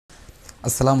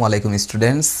আসসালামু আলাইকুম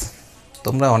স্টুডেন্টস।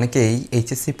 তোমরা অনেকেই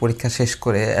এইচএসসি পরীক্ষা শেষ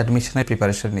করে অ্যাডমিশনের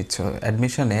প্রিপারেশন নিচ্ছ।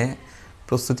 অ্যাডমিশনে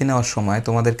প্রস্তুতি নেওয়ার সময়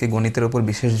তোমাদেরকে গণিতের উপর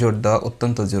বিশেষ জোর দেওয়া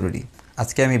অত্যন্ত জরুরি।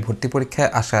 আজকে আমি ভর্তি পরীক্ষায়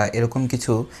আসা এরকম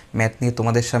কিছু ম্যাথ নিয়ে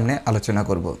তোমাদের সামনে আলোচনা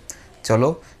করব। চলো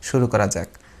শুরু করা যাক।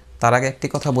 তার আগে একটি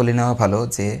কথা বলে নেওয়া ভালো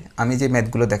যে আমি যে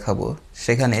ম্যাথগুলো দেখাবো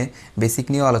সেখানে বেসিক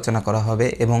নিয়েও আলোচনা করা হবে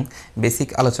এবং বেসিক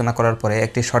আলোচনা করার পরে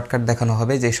একটি শর্টকাট দেখানো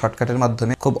হবে, যে শর্টকাটের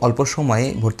মাধ্যমে খুব অল্প সময়ে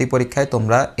ভর্তি পরীক্ষায়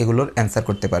তোমরা এগুলোর অ্যান্সার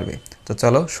করতে পারবে। তো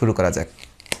চলো শুরু করা যাক।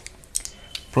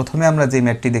 প্রথমে আমরা যে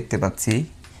ম্যাথটি দেখতে পাচ্ছি,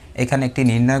 এখানে একটি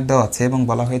নির্ণায়ক দেওয়া আছে এবং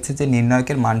বলা হয়েছে যে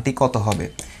নির্ণায়কের মানটি কত হবে।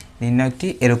 নির্ণায়কটি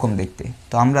এরকম দেখতে।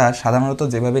 তো আমরা সাধারণত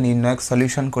যেভাবে নির্ণায়ক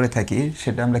সলিউশন করে থাকি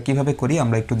সেটা আমরা কিভাবে করি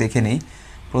আমরা একটু দেখে নিই।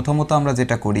 প্রথমত আমরা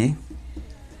যেটা করি,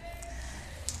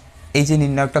 এই যে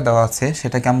নির্ণায়কটা দেওয়া আছে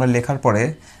সেটাকে আমরা লেখার পরে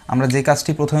আমরা যে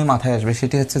কাজটি প্রথমে মাথায় আসবে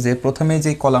সেটি হচ্ছে যে প্রথমে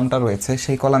যে কলামটা রয়েছে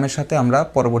সেই কলামের সাথে আমরা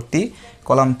পরবর্তী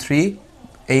কলাম 3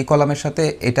 এই কলামের সাথে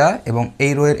এটা এবং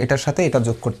এই রোয়ের এটার সাথে এটা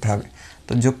যোগ করতে হবে।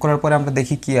 তো যোগ করার পরে আমরা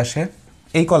দেখি কি আসে।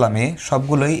 এই কলামে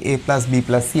সবগুলোই a plus B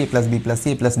plus C, A plus B plus C,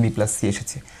 A plus B plus C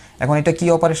এসেছে। এখন এটা কি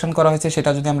অপারেশন করা হয়েছে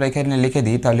সেটা যদি আমরা এখানে লিখে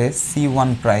দিই তাহলে c1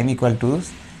 prime equal to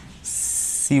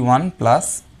c1 plus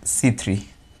c3,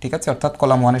 ঠিক আছে, অর্থাৎ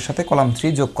কলাম 1 এর সাথে কলাম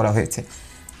 3 যোগ করা হয়েছে।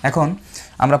 এখন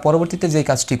আমরা পরবর্তীতে যে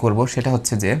কাজটি করব সেটা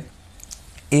হচ্ছে যে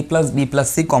a plus B plus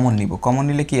C common নিব। কমন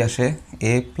নিলে কি আসে,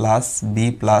 a plus B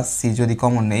plus C যদি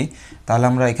কমন নেই তাহলে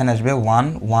আমরা এখানে আসবে 1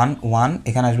 1 1,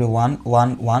 এখানে আসবে 1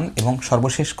 1 1 এবং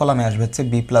সর্বশেষ কলামে আসবে হচ্ছে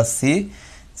B plus C,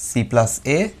 C plus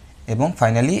এ এবং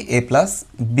ফাইনালি এ প্লাস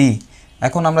বি।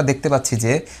 এখন আমরা দেখতে পাচ্ছি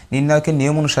যে নির্ণায়কের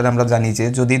নিয়ম অনুসারে আমরা জানি যে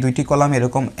যদি দুইটি কলাম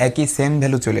এরকম একই সেম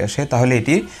ভ্যালু চলে আসে তাহলে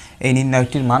এই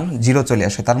নির্ণায়কটির মান 0 চলে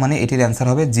আসে, তার মানে এটির অ্যান্সার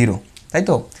হবে 0, তাই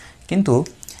তো। কিন্তু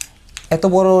এত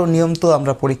বড় নিয়ম তো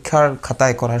আমরা পরীক্ষার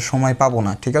খাতায় করার সময় পাবো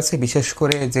না, ঠিক আছে। বিশেষ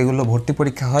করে যেগুলো ভর্তি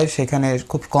পরীক্ষা হয় সেখানে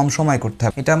খুব কম সময় করতে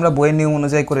হবে। এটা আমরা বইয়ের নিয়ম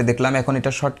অনুযায়ী করে দেখলাম। এখন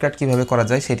এটা শর্টকাট কিভাবে করা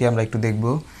যায় সেটি আমরা একটু দেখব।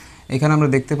 এখানে আমরা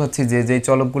দেখতে পাচ্ছি যে যেই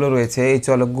চলকগুলো রয়েছে এই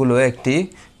চলকগুলো একটি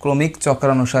ক্রমিক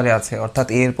চক্রানুসারে আছে, অর্থাৎ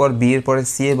এ এর পর বি এর পরে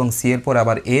সি এবং সি এর পর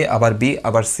আবার এ আবার বি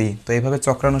আবার সি। তো এইভাবে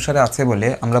চক্রানুসারে আছে বলে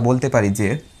আমরা বলতে পারি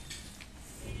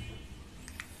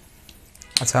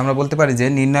যে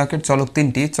নির্ণায়কের চলক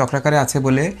 3টি চক্রাকারে আছে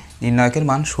বলে নির্ণায়কের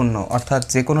মান 0, অর্থাৎ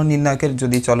যে কোনো নির্ণায়কের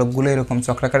যদি চলকগুলো এরকম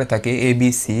চক্রাকারে থাকে এ বি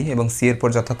সি এবং সি এর পর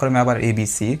যথাক্রমে আবার এ বি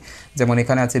সি, যেমন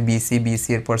এখানে আছে বিসি, বিসি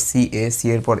এর পর সি এ, সি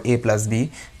এর পর এ প্লাস বি,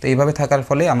 তো এইভাবে থাকার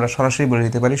ফলে আমরা সরাসরি বলে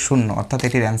দিতে পারি 0, অর্থাৎ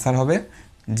এটির অ্যান্সার হবে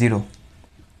 0,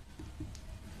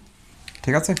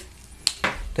 ঠিক আছে।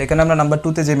 তো এখানে আমরা নাম্বার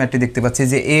 2তে যে ম্যাথটি দেখতে পাচ্ছি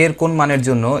যে এ এর কোন মানের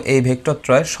জন্য এই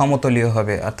ভেক্টরত্রয় সমতলীয়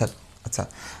হবে, অর্থাৎ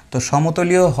তো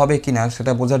সমতলীয় হবে কিনা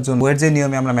সেটা বোঝার জন্য এর যে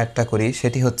নিয়মে আমরা ম্যাথটা করি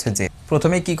সেটি হচ্ছে যে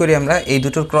প্রথমে কি করি, আমরা এই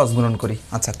দুটোর ক্রস গুণন করি।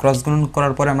 ক্রস গুণন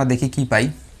করার পরে আমরা দেখি কি পাই।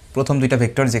 প্রথম দুইটা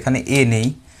ভেক্টর যেখানে এ নেই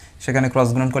সেখানে ক্রস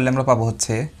গুণন করলে আমরা পাবো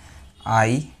হচ্ছে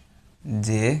আই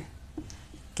জে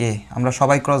কে। আমরা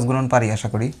সবাই ক্রস গুণন পারি আশা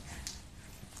করি।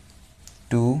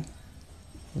 2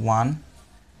 1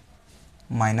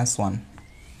 -1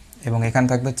 এবং এখানে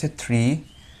থাকবে হচ্ছে 3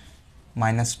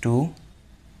 -2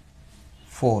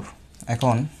 4।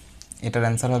 এখন এটার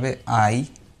অ্যান্সার হবে আই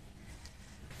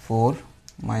 4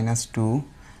 -2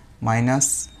 মাইনাস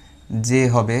জে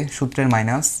হবে সূত্রের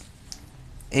মাইনাস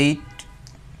 8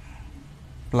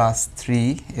 প্লাস 3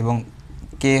 এবং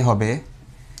কে হবে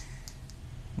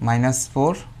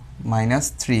 -4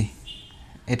 -3।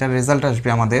 এটার রেজাল্ট আসবে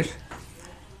আমাদের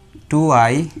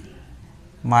 2i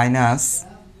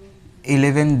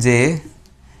 -11j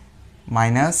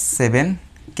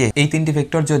 -7k। এই তিনটি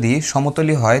ভেক্টর যদি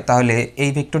সমতলী হয় তাহলে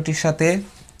এই ভেক্টরটির সাথে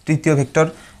তৃতীয় ভেক্টর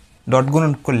ডট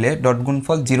গুণন করলে ডট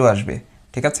গুণফল 0 আসবে,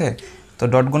 ঠিক আছে। তো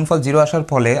ডট গুণফল 0 আসার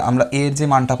ফলে আমরা এর যে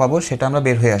মানটা পাবো সেটা আমরা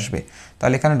বের হয়ে আসবে।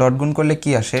 তাহলে এখানে ডট গুণ করলে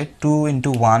কি আসে, 2 ×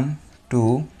 1 2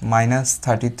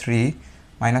 -33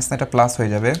 মাইনাস এটা প্লাস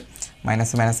হয়ে যাবে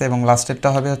মাইনাসে মাইনাসে এবং লাস্টেরটা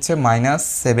হবে হচ্ছে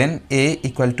 -7a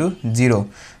 = 0।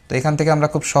 তো এখান থেকে আমরা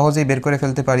খুব সহজেই বের করে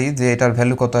ফেলতে পারি যে এটার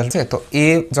ভ্যালু কত আসবে। তো এ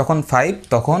যখন 5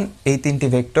 তখন এই তিনটি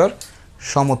ভেক্টর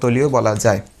সমতলীয় বলা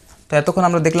যায়। তো এতক্ষণ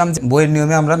আমরা দেখলাম যে বইয়ের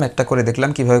নিয়মে আমরা ম্যাথটা করে দেখলাম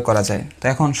কিভাবে করা যায়। তো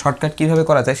এখন শর্টকাট কিভাবে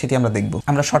করা যায় সেটি আমরা দেখব।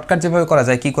 আমরা শর্টকাট যেভাবে করা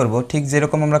যায় কি করব, ঠিক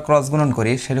যেরকম আমরা ক্রস গুণন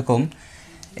করি সেরকম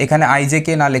এখানে আই জে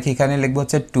কে না লিখে এখানে লিখবো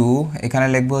হচ্ছে 2, এখানে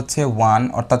লিখবো হচ্ছে 1,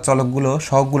 অর্থাৎ চলকগুলো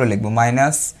সহগগুলো লিখবো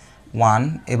 -1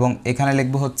 এবং এখানে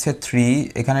লিখবো হচ্ছে 3,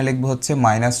 এখানে লিখবো হচ্ছে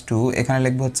 -2, এখানে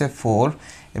লিখবো হচ্ছে 4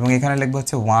 এবং এখানে লিখবো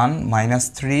হচ্ছে 1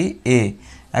 -3a।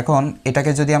 এখন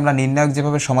এটাকে যদি আমরা নির্ণায়ক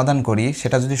যেভাবে সমাধান করি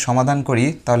সেটা যদি সমাধান করি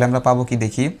তাহলে আমরা পাবো কি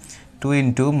দেখি, 2 ×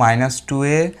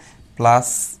 -2a +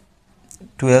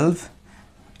 12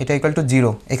 এটা =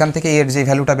 0। এখান থেকে এর যে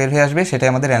ভ্যালুটা বের হয়ে আসবে সেটাই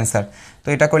আমাদের অ্যান্সার। তো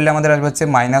এটা করলে আমাদের আসবে হচ্ছে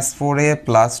 -4a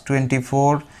 +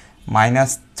 24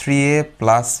 -3a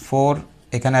 + 4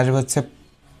 এখানে আসবে হচ্ছে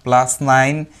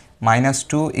 +9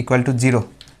 -2 = 0।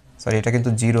 সরি, এটা কিন্তু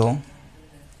 0।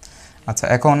 আচ্ছা,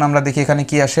 এখন আমরা দেখি এখানে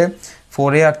কি আসে।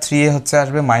 4a আর 3a হচ্ছে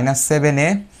আসবে -7a,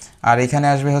 আর এখানে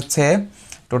আসবে হচ্ছে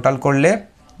টোটাল করলে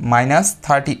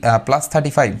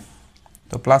 +35।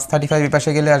 তো +35 এই পাশে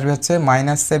গেলে আসবে হচ্ছে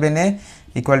 -7a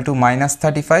 =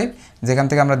 -35, যেখান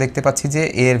থেকে আমরা দেখতে পাচ্ছি যে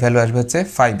a এর ভ্যালু আসবে হচ্ছে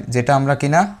 5, যেটা আমরা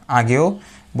কিনা আগেও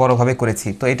বড়ভাবে করেছি।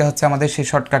 তো এটা হচ্ছে আমাদের সেই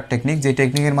শর্টকাট টেকনিক, যে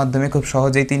টেকনিকের মাধ্যমে খুব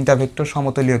সহজেই তিনটা ভেক্টর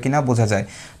সমতুল্য কিনা বোঝা যায়।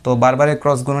 তো বারবারে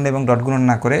ক্রস গুণন এবং ডট গুণন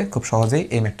না করে খুব সহজেই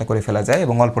এই ম্যাথটা করে ফেলা যায়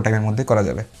এবং অল্প টাইমের মধ্যে করা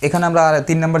যাবে। এখানে আমরা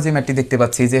 3 নম্বর যে ম্যাথটি দেখতে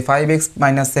পাচ্ছি যে 5x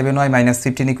 - 7y -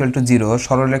 15 = 0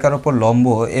 সরলরেখার উপর লম্ব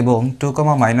এবং 2,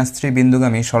 -3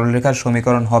 বিন্দুগামী সরলরেখার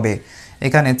সমীকরণ হবে।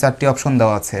 এখানে 4টি অপশন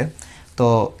দেওয়া আছে। তো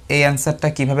এই অ্যান্সারটা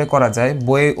কিভাবে করা যায়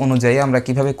বই অনুযায়ী আমরা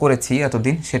কিভাবে করেছি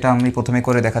এতদিন সেটা আমি প্রথমে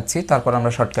করে দেখাচ্ছি, তারপর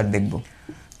আমরা শর্টকাট দেখব।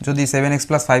 যদি 7x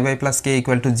 + 5y + k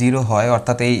 = 0 হয়,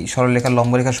 অর্থাৎ এই সরলরেখার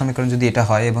লম্বরেখার সমীকরণ যদি এটা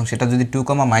হয় এবং সেটা যদি 2,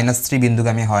 -3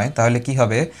 বিন্দুগামী হয়, তাহলে কি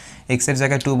হবে, x এর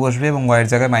জায়গায় 2 বসবে এবং y এর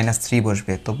জায়গায় -3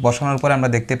 বসবে। তো বসানোর পরে আমরা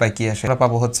দেখতে পাই কি আসে, আমরা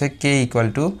পাবো হচ্ছে k =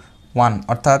 1,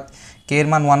 অর্থাৎ k এর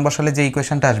মান 1 বসালে যে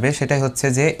ইকুয়েশনটা আসবে সেটাই হচ্ছে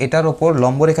যে এটার ওপর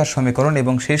লম্বরেখার সমীকরণ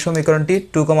এবং সেই সমীকরণটি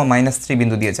 2, -3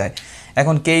 বিন্দু দিয়ে যায়।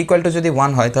 এখন k = যদি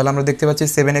 1 হয়, তাহলে আমরা দেখতে পাচ্ছি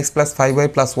 7x + 5y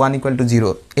 + 1 = 0।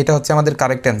 এটা হচ্ছে আমাদের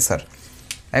কারেক্ট অ্যান্সার।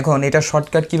 এখন এটা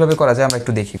শর্টকাট কিভাবে করা যায় আমরা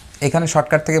একটু দেখি। এখানে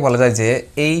শর্টকাট থেকে বলা যায় যে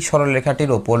এই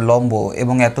সরলরেখাটির ওপর লম্ব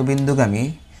এবং এত বিন্দুগামী,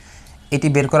 এটি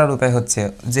বের করার উপায় হচ্ছে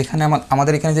যেখানে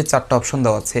আমাদের এখানে যে 4টা অপশন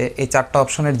দেওয়া আছে, এই 4টা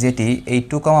অপশনের যেটি এই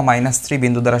 2, -3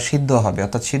 বিন্দু দ্বারা সিদ্ধ হবে,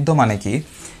 অর্থাৎ সিদ্ধ মানে কি,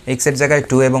 x এর জায়গায়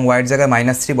 2 এবং y এর জায়গায়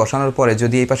 -3 বসানোর পরে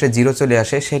যদি এই পাশে 0 চলে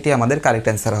আসে, সেটি আমাদের কারেক্ট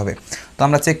অ্যান্সার হবে। তো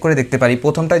আমরা চেক করে দেখতে পারি,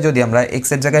 প্রথমটায় যদি আমরা x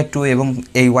এর জায়গায় 2 এবং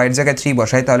এই y এর জায়গায় 3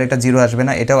 বসাই, তাহলে এটা 0 আসবে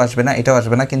না, এটাও আসবে না, এটাও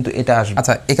আসবে না, কিন্তু এটা আসবে।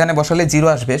 আচ্ছা, এখানে বসালে 0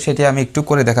 আসবে, সেটি আমি একটু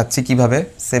করে দেখাচ্ছি কিভাবে।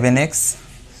 7x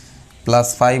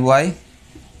 + 5y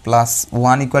 +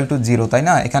 1 = 0, তাই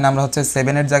না? এখানে আমরা হচ্ছে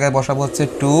 7 এর জায়গায় বসাবো হচ্ছে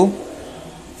 2,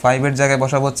 5 এর জায়গায়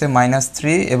বসাবো হচ্ছে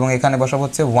 -3 এবং এখানে বসাবো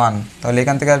হচ্ছে 1। তাহলে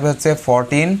এখান থেকে আসবে হচ্ছে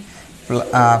 14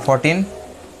 - 15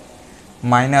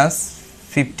 +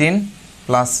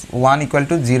 1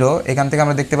 = 0। এখান থেকে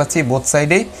আমরা দেখতে পাচ্ছি বোথ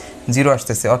সাইডেই 0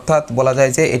 আসতেছে, অর্থাৎ বলা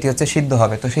যায় যে এটি হচ্ছে সিদ্ধ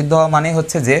হবে। তো সিদ্ধ হওয়া মানে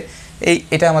হচ্ছে যে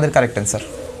এটা আমাদের কারেক্ট অ্যান্সার।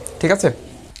 ঠিক আছে।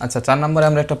 আচ্ছা, 4 নম্বরে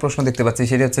আমরা একটা প্রশ্ন দেখতে পাচ্ছি,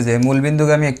 সেটি হচ্ছে যে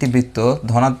মূলবিন্দুগামী একটি বৃত্ত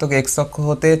ধনাত্মক x অক্ষ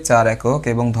হতে 4 একক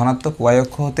এবং ধনাত্মক y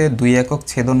অক্ষ হতে 2 একক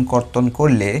ছেদন কর্তন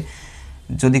করলে,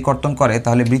 যদি কর্তন করে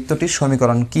তাহলে বৃত্তটির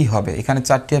সমীকরণ কি হবে। এখানে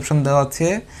 4টি অপশন দেওয়া আছে,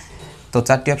 তো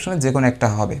 4টি অপশনের যে কোনো একটা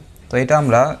হবে। তো এটা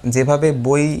আমরা যেভাবে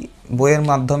বইয়ের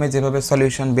মাধ্যমে যেভাবে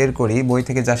সলিউশন বের করি, বই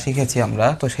থেকে যা শিখেছি আমরা,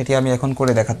 তো সেটি আমি এখন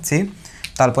করে দেখাচ্ছি,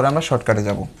 তারপরে আমরা শর্টকাটে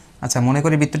যাব। আচ্ছা, মনে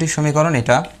করি বৃত্তটির সমীকরণ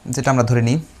এটা, যেটা আমরা ধরে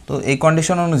নিই। তো এই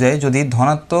কন্ডিশন অনুযায়ী যদি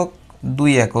ধনাত্মক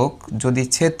 2 একক যদি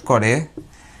ছেদ করে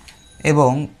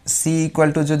এবং c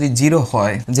 = যদি 0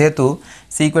 হয়, যেহেতু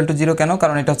c = 0 কেন,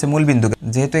 কারণ এটা হচ্ছে মূলবিন্দু,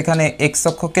 যেহেতু এখানে x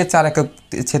অক্ষকে 4 একক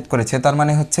ছেদ করেছে, তার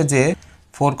মানে হচ্ছে যে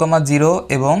 4, 0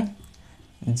 এবং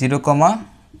 0,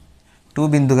 2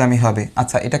 বিন্দুগামী হবে।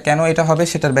 আচ্ছা, এটা কেন এটা হবে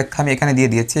সেটার ব্যাখ্যা আমি এখানে দিয়ে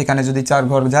দিয়েছি। এখানে যদি 4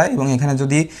 ঘর যায় এবং এখানে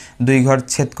যদি 2 ঘর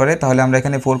ছেদ করে, তাহলে আমরা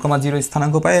এখানে 4, 0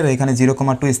 স্থানাঙ্ক পাই আর এখানে 0,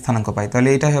 2 স্থানাঙ্ক পাই, তাহলে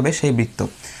এটাই হবে সেই বৃত্ত।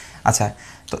 আচ্ছা,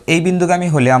 তো এই বিন্দুগামী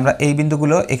হলে আমরা এই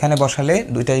বিন্দুগুলো এখানে বসালে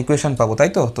 2টা ইকুয়েশন পাবো, তাই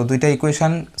তো? তো 2টা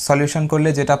ইকুয়েশন সলিউশন করলে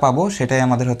যেটা পাবো সেটাই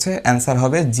আমাদের হচ্ছে অ্যান্সার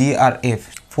হবে g আর f।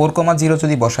 4, 0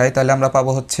 যদি বসাই, তাহলে আমরা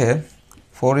পাবো হচ্ছে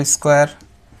 4²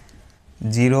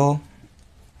 0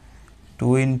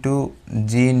 2 ×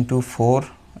 g × 4,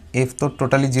 f তো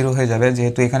টোটালি 0 হয়ে যাবে,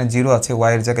 যেহেতু এখানে 0 আছে,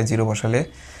 y এর জায়গায় 0 বসালে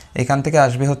এখান থেকে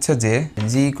আসবে হচ্ছে যে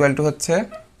g = হচ্ছে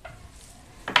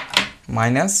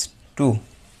 -2।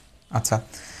 আচ্ছা,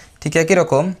 ঠিক একই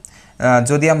রকম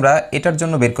যদি আমরা এটার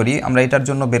জন্য বের করি, আমরা এটার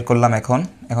জন্য বের করলাম, এখন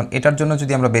এটার জন্য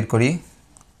যদি আমরা বের করি,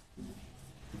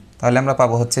 তাহলে আমরা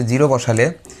পাবো হচ্ছে 0 বসালে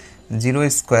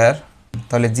 0²,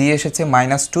 তাহলে g এসেছে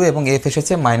 -2 এবং f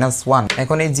এসেছে -1।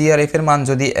 এখন এই g আর f এর মান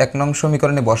যদি 1 নং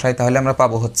সমীকরণে বসাই, তাহলে আমরা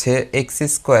পাবো হচ্ছে x²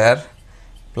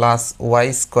 + y²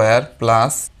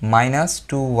 +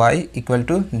 -2y =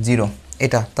 0।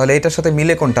 এটা তাহলে এটার সাথে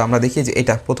মিলে কোনটা আমরা দেখি, যে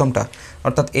এটা প্রথমটা,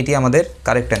 অর্থাৎ এটি আমাদের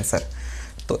কারেক্ট অ্যান্সার।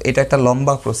 তো এটা একটা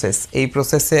লম্বা প্রসেস, এই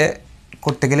প্রসেসে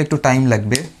করতে গেলে একটু টাইম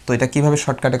লাগবে। তো এটা কিভাবে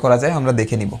শর্টকাটে করা যায় আমরা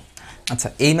দেখে নিব। আচ্ছা,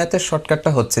 এই ম্যাথের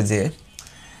শর্টকাটটা হচ্ছে যে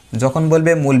যখন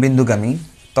বলবে মূলবিন্দুগামী,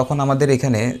 তখন আমাদের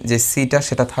এখানে যে সিটা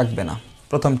সেটা থাকবে না,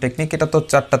 প্রথম টেকনিক, এটা তো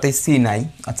চারটাতেই সি নাই।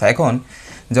 আচ্ছা, এখন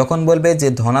যখন বলবে যে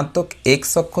ধনাত্মক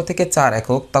এক্স অক্ষ থেকে 4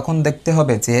 একক, তখন দেখতে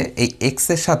হবে যে এই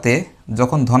এক্সের সাথে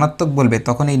যখন ধনাত্মক বলবে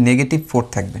তখন এই -4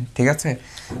 থাকবে, ঠিক আছে।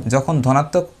 যখন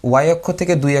ধনাত্মক ওয়াই অক্ষ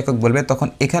থেকে 2 একক বলবে তখন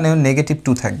এখানেও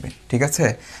 -2 থাকবে, ঠিক আছে।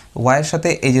 ওয়াইয়ের সাথে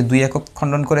এই যে 2 একক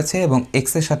খণ্ডন করেছে এবং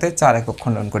এক্সের সাথে 4 একক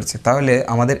খণ্ডন করেছে, তাহলে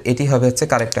আমাদের এটি হবে হচ্ছে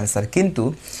কারেক্ট অ্যান্সার। কিন্তু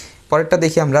পরেরটা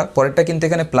দেখি আমরা, পরেরটা কিন্তু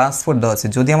এখানে +4 দেওয়া আছে।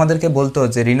 যদি আমাদেরকে বলতো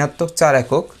যে ঋণাত্মক 4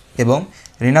 একক এবং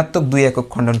ঋণাত্মক 2 একক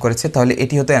খণ্ডন করেছে, তাহলে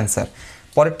এটি হতো অ্যান্সার।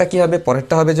 পরেরটা কী হবে?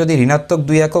 পরেরটা হবে যদি ঋণাত্মক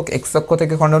 2 একক এক্স অক্ষ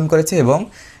থেকে খণ্ডন করেছে এবং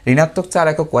ঋণাত্মক 4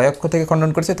 একক ওয়াই অক্ষ থেকে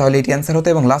খণ্ডন করেছে, তাহলে এটি অ্যান্সার হতো।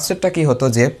 এবং লাস্টেরটা কী হতো?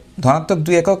 যে ধনাত্মক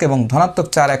 2 একক এবং ধনাত্মক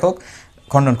 4 একক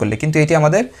খণ্ডন করলে। কিন্তু এটি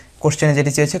আমাদের কোশ্চেনে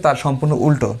যেটি চেয়েছে তার সম্পূর্ণ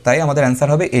উল্টো, তাই আমাদের অ্যান্সার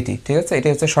হবে এটি, ঠিক আছে। এটি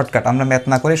হচ্ছে শর্টকাট, আমরা ম্যাথ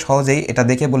না করে সহজেই এটা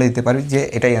দেখে বলে দিতে পারি যে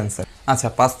এটাই অ্যান্সার। আচ্ছা,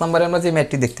 5 নম্বরে আমরা যে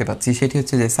ম্যাথটি দেখতে পাচ্ছি সেটি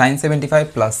হচ্ছে যে sin 75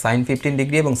 প্লাস sin 15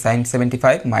 ডিগ্রি এবং sin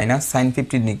 75 মাইনাস sin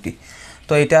 15 ডিগ্রি।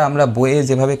 তো এটা আমরা বইয়ে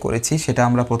যেভাবে করেছি সেটা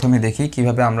আমরা প্রথমে দেখি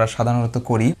কিভাবে আমরা সাধারণত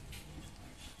করি।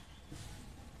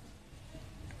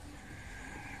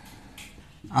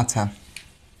 আচ্ছা,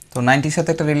 তো 90-র সাথে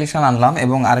একটা রিলেশন আনলাম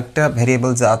এবং আরেকটা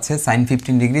ভেরিয়েবল যা আছে sin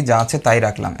 15 ডিগ্রি যা আছে তাই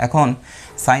রাখলাম। এখন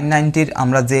sin 90-র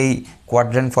আমরা যেই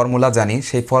কোয়াড্রেন্ট ফর্মুলা জানি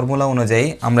সেই ফর্মুলা অনুযায়ী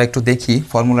আমরা একটু দেখি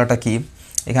ফর্মুলাটা কি।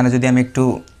 এখানে যদি আমি একটু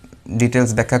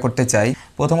ডিটেলস ব্যাখ্যা করতে চাই,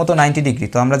 প্রথমত 90 ডিগ্রি,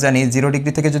 তো আমরা জানি 0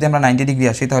 ডিগ্রি থেকে যদি আমরা 90 ডিগ্রি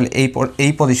আসি তাহলে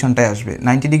এই পজিশনটায় আসবে।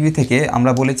 90 ডিগ্রি থেকে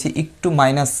আমরা বলেছি একটু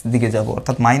মাইনাস দিকে যাব,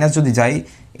 অর্থাৎ মাইনাস যদি যাই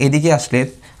এদিকে আসলে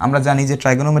আমরা জানি যে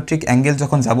ট্রাইগোনোমেট্রিক অ্যাঙ্গেল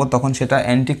যখন যাব তখন সেটা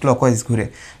অ্যান্টি ক্লকওয়াইজ ঘুরে,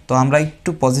 তো আমরা একটু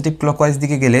পজিটিভ ক্লকওয়াইজ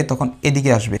দিকে গেলে তখন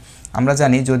এদিকে আসবে। আমরা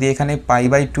জানি যদি এখানে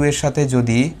π/2 এর সাথে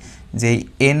যদি যেই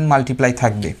n মাল্টিপ্লাই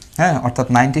থাকবে, হ্যাঁ, অর্থাৎ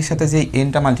 90-র সাথে যেই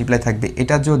nটা মাল্টিপ্লাই থাকবে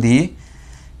এটা যদি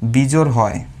বিজোড়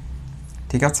হয়,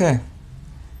 ঠিক আছে,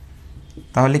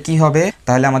 তাহলে কি হবে?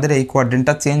 তাহলে আমাদের এই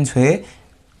কোয়াড্রেন্টটা চেঞ্জ হয়ে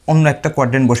অন্য একটা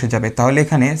কোয়াড্রেন্ট বসে যাবে। তাহলে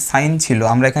এখানে সাইন ছিল,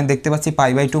 আমরা এখানে দেখতে পাচ্ছি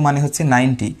π/2 মানে হচ্ছে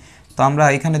 90, তো আমরা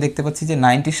এখানে দেখতে পাচ্ছি যে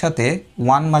 90-র সাথে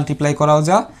 1 মাল্টিপ্লাই করাও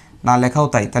যা, না লেখাও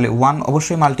তাই, তাহলে 1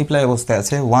 অবশ্যই মাল্টিপ্লাই অবস্থায়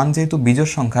আছে। 1 যেহেতু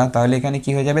বিজোড় সংখ্যা তাহলে এখানে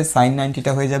কি হয়ে যাবে? সাইন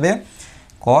 90টা হয়ে যাবে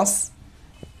কস,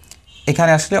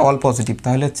 এখানে আসলে অল পজিটিভ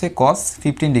তাহলে হচ্ছে কস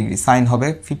 15 ডিগ্রি, সাইন হবে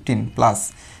 15 প্লাস,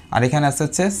 আর এখানে আসছে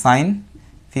হচ্ছে সাইন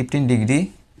 15 ডিগ্রি।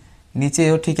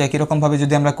 নিচেও ঠিক একই রকমভাবে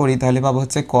যদি আমরা করি তাহলে পাবো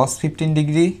হচ্ছে কস 15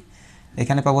 ডিগ্রি,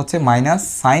 এখানে পাবো হচ্ছে মাইনাস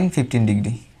সাইন 15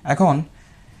 ডিগ্রি। এখন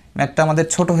ম্যাথটা আমাদের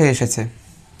ছোট হয়ে এসেছে,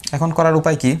 এখন করার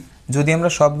উপায় কি? যদি আমরা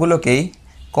সবগুলোকেই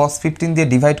কস 15 দিয়ে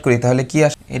ডিভাইড করি তাহলে কি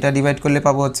আসে? এটা ডিভাইড করলে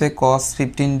পাবো হচ্ছে কস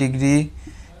 15 degree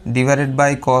divided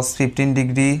by cos 15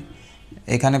 degree,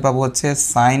 এখানে পাবো হচ্ছে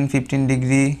sign 15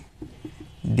 degree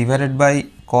divided by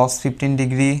cos 15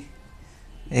 degree,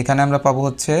 এখানে আমরা পাবো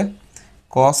হচ্ছে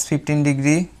কস 15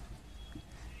 degree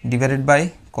divided by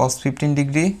cos 15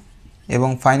 degree, এবং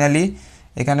ফাইনালি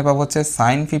এখানে পাবো হচ্ছে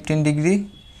sign 15 degree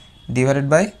divided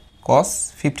by cos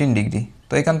 15 degree.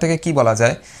 তো এখান থেকে কি বলা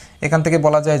যায়? এখান থেকে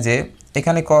বলা যায় যে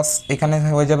এখানে কস, এখানে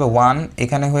হয়ে যাবে 1,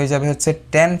 এখানে হয়ে যাবে হচ্ছে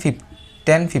tan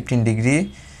 15 ডিগ্রি,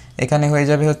 এখানে হয়ে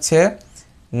যাবে হচ্ছে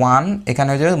 1, এখানে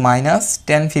হয়ে যাবে মাইনাস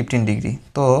tan 15 ডিগ্রি।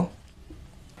 তো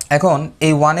এখন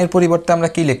এই 1-এর পরিবর্তে আমরা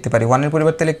কি লিখতে পারি? 1-এর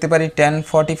পরিবর্তে লিখতে পারি tan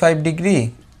 45 ডিগ্রি,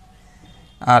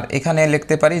 আর এখানে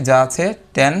লিখতে পারি যা আছে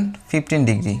tan 15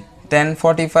 degree, tan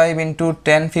 45 into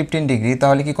tan 15 degree.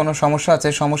 তাহলে কি কোনো সমস্যা আছে?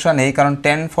 সমস্যা নেই, কারণ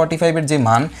tan 45-এর যে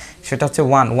মান সেটা হচ্ছে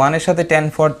 1-এর সাথে tan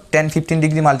 15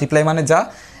 ডিগ্রি মাল্টিপ্লাই মানে যা,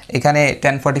 এখানে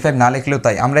tan 45 না লিখলেও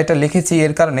তাই। আমরা এটা লিখেছি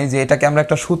এর কারণে যে এটাকে আমরা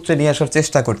একটা সূত্রে নিয়ে আসার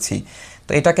চেষ্টা করছি,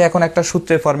 তো এটাকে এখন একটা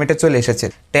সূত্রের ফরম্যাটে চলে এসেছে,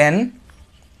 tan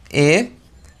a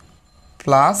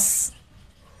প্লাস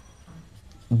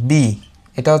b,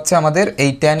 এটা হচ্ছে আমাদের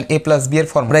এই tan a প্লাস b এর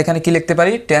ফর্মুলা। এখানে কি লিখতে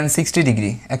পারি? tan 60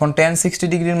 degree. এখন tan 60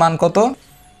 ডিগ্রির মান কত?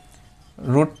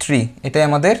 √3, এটাই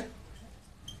আমাদের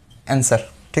অ্যান্সার,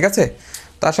 ঠিক আছে।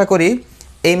 তো আশা করি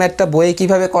এই ম্যাথটা বইয়ে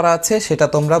কিভাবে করা আছে সেটা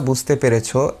তোমরা বুঝতে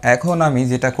পেরেছো। এখন আমি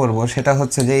যেটা করব সেটা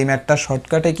হচ্ছে যে এই ম্যাথটা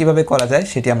শর্টকাটে কিভাবে করা যায়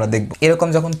সেটি আমরা দেখব। এরকম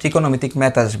যখন ত্রিকোণমিতিক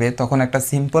ম্যাথ আসবে তখন একটা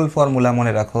সিম্পল ফর্মুলা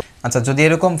মনে রাখো। আচ্ছা, যদি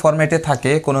এরকম ফরম্যাটে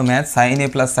থাকে কোনো math sin a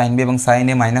plus sin b এবং sin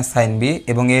a minus sin b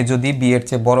এবং এ যদি b এর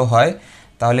চেয়ে বড় হয়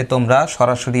তাহলে তোমরা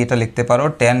সরাসরি এটা লিখতে পারো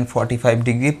tan 45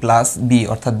 ডিগ্রি প্লাস b,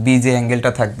 অর্থাৎ b যে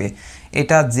অ্যাঙ্গেলটা থাকবে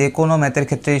এটা যে কোনো ম্যাথের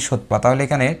ক্ষেত্রেই সত্য। তাহলে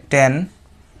এখানে tan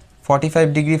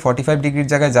 45 ডিগ্রির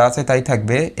জায়গায় যা আছে তাই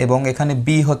থাকবে, এবং এখানে b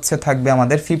হচ্ছে থাকবে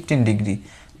আমাদের 15 ডিগ্রি,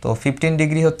 তো 15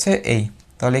 ডিগ্রি হচ্ছে এই।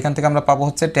 তাহলে এখান থেকে আমরা পাবো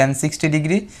হচ্ছে tan 60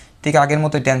 ডিগ্রি, ঠিক আগের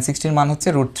মতো tan 60-র মান হচ্ছে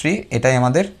 √3, এটাই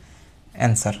আমাদের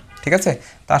অ্যান্সার, ঠিক আছে।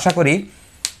 তো আশা করি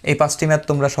এই 5টি ম্যাথ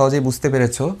তোমরা সহজেই বুঝতে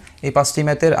পেরেছো। এই 5টি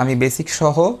ম্যাথের আমি বেসিক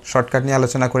সহ শর্টকাট নিয়ে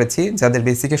আলোচনা করেছি। যাদের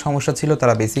বেসিকে সমস্যা ছিল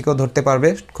তারা বেসিকও ধরতে পারবে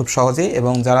খুব সহজেই,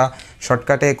 এবং যারা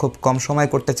শর্টকাটে খুব কম সময়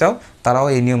করতে চাও তারাও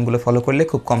এই নিয়মগুলো ফলো করলে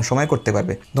খুব কম সময় করতে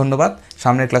পারবে। ধন্যবাদ।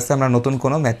 সামনের ক্লাসে আমরা নতুন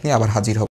কোনো ম্যাথ নিয়ে আবার হাজির হব।